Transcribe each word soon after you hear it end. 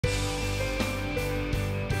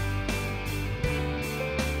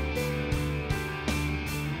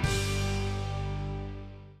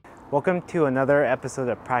Welcome to another episode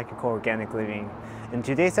of Practical Organic Living. In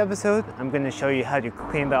today's episode, I'm going to show you how to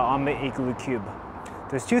clean the Omlet Eglu Cube.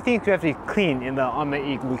 There's two things we have to clean in the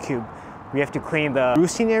Omlet Eglu Cube. We have to clean the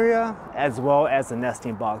roosting area as well as the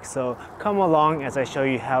nesting box. So come along as I show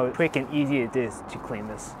you how quick and easy it is to clean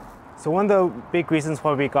this. So one of the big reasons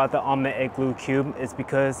why we got the Omlet Eglu Cube is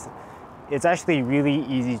because it's actually really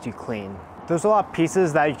easy to clean. There's a lot of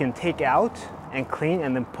pieces that you can take out and clean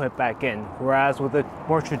and then put back in. Whereas with a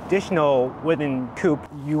more traditional wooden coop,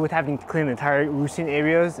 you would have to clean the entire roosting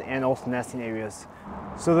areas and also nesting areas.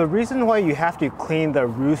 So the reason why you have to clean the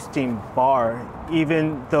roosting bar,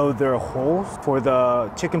 even though there are holes for the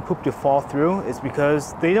chicken poop to fall through, is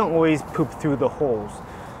because they don't always poop through the holes.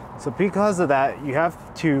 So because of that, you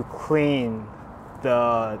have to clean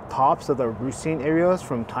the tops of the roosting areas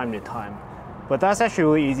from time to time. But that's actually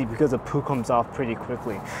really easy because the poo comes off pretty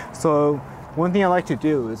quickly. So one thing I like to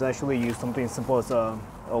do is actually use something simple as a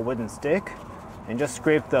wooden stick and just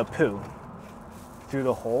scrape the poo through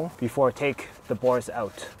the hole before I take the bars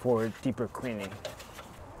out for deeper cleaning.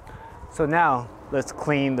 So now let's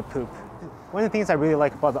clean the poop. One of the things I really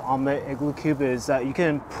like about the Omlet Eglu Cube is that you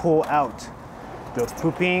can pull out the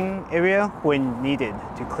pooping area when needed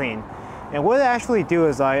to clean. And what I actually do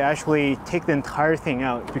is I actually take the entire thing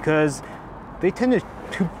out because they tend to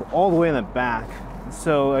poop all the way in the back.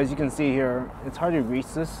 So as you can see here, it's hard to reach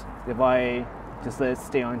this if I just let it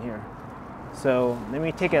stay on here. So let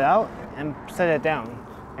me take it out and set it down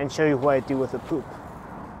and show you what I do with the poop.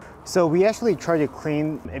 So we actually try to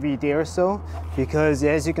clean every day or so because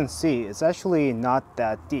as you can see, it's actually not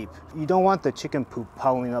that deep. You don't want the chicken poop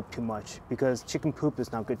piling up too much because chicken poop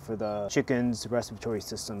is not good for the chicken's respiratory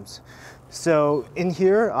systems. So in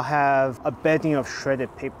here, I have a bedding of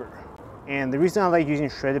shredded paper. And the reason I like using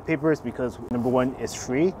shredded paper is because number one, it's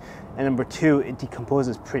free, and number two, it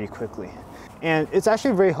decomposes pretty quickly. And it's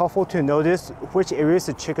actually very helpful to notice which areas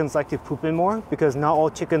the chickens like to poop in more, because not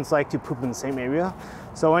all chickens like to poop in the same area.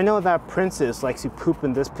 So I know that Princess likes to poop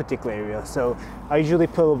in this particular area, so I usually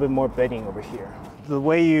put a little bit more bedding over here. The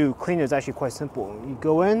way you clean it is actually quite simple. You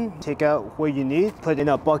go in, take out what you need, put it in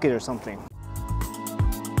a bucket or something.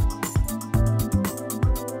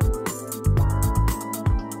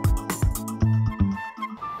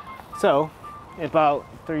 So, in about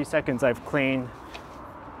 30 seconds, I've cleaned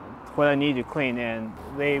what I need to clean, and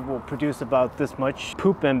they will produce about this much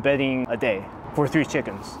poop and bedding a day for 3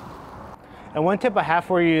 chickens. And one tip I have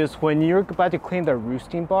for you is when you're about to clean the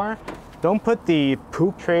roosting bar, don't put the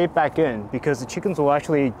poop tray back in because the chickens will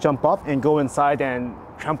actually jump up and go inside and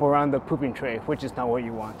trample around the pooping tray, which is not what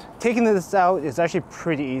you want. Taking this out is actually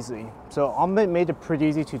pretty easy. So Omlet made it pretty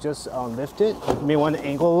easy to just lift it. You may want to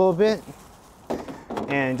angle a little bit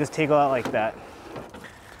and just take it out like that.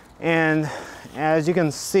 And as you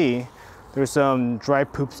can see, there's some dry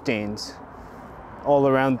poop stains all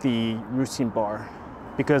around the roosting bar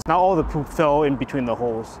because not all the poop fell in between the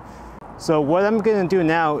holes. So what I'm gonna do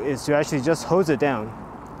now is to actually just hose it down.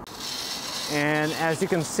 And as you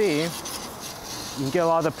can see, you can get a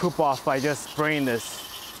lot of the poop off by just spraying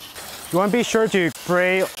this. You wanna be sure to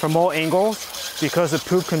spray from all angles because the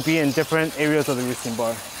poop can be in different areas of the roosting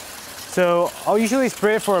bar. So I'll usually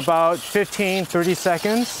spray it for about 15-30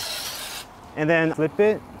 seconds and then flip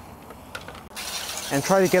it and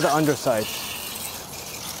try to get the underside.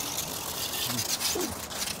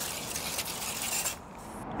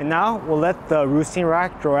 And now we'll let the roosting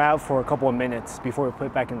rack dry out for a couple of minutes before we put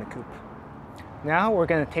it back in the coop. Now we're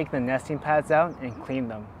gonna take the nesting pads out and clean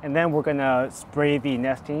them. And then we're gonna spray the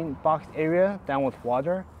nesting box area down with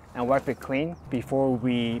water and wipe it clean before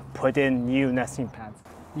we put in new nesting pads.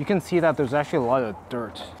 You can see that there's actually a lot of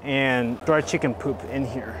dirt and dry chicken poop in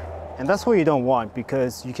here. And that's what you don't want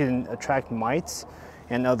because you can attract mites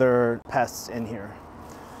and other pests in here.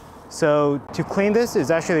 So to clean this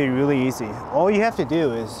is actually really easy. All you have to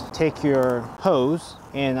do is take your hose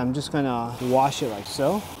and I'm just gonna wash it like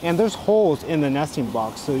so. And there's holes in the nesting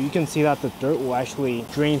box, so you can see that the dirt will actually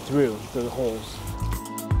drain through the holes.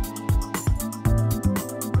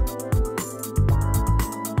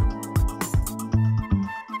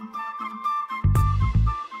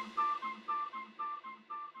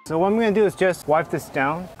 So what I'm going to do is just wipe this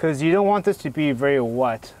down because you don't want this to be very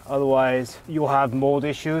wet. Otherwise, you'll have mold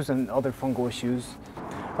issues and other fungal issues.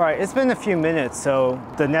 All right, it's been a few minutes, so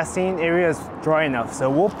the nesting area is dry enough. So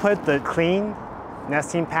we'll put the clean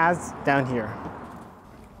nesting pads down here.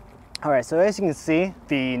 All right, so as you can see,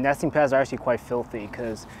 the nesting pads are actually quite filthy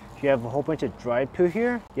because you have a whole bunch of dried poo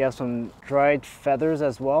here. You have some dried feathers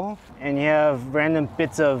as well. And you have random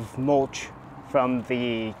bits of mulch from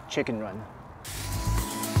the chicken run.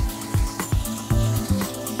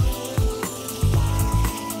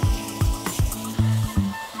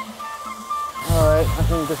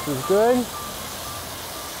 think this is good.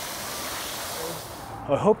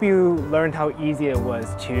 I hope you learned how easy it was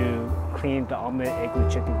to clean the Omlet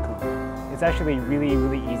Eglu Chicken Coop. It's actually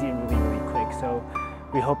really easy and really quick. So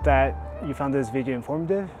we hope that you found this video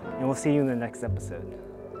informative, and we'll see you in the next episode.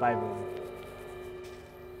 Bye everyone.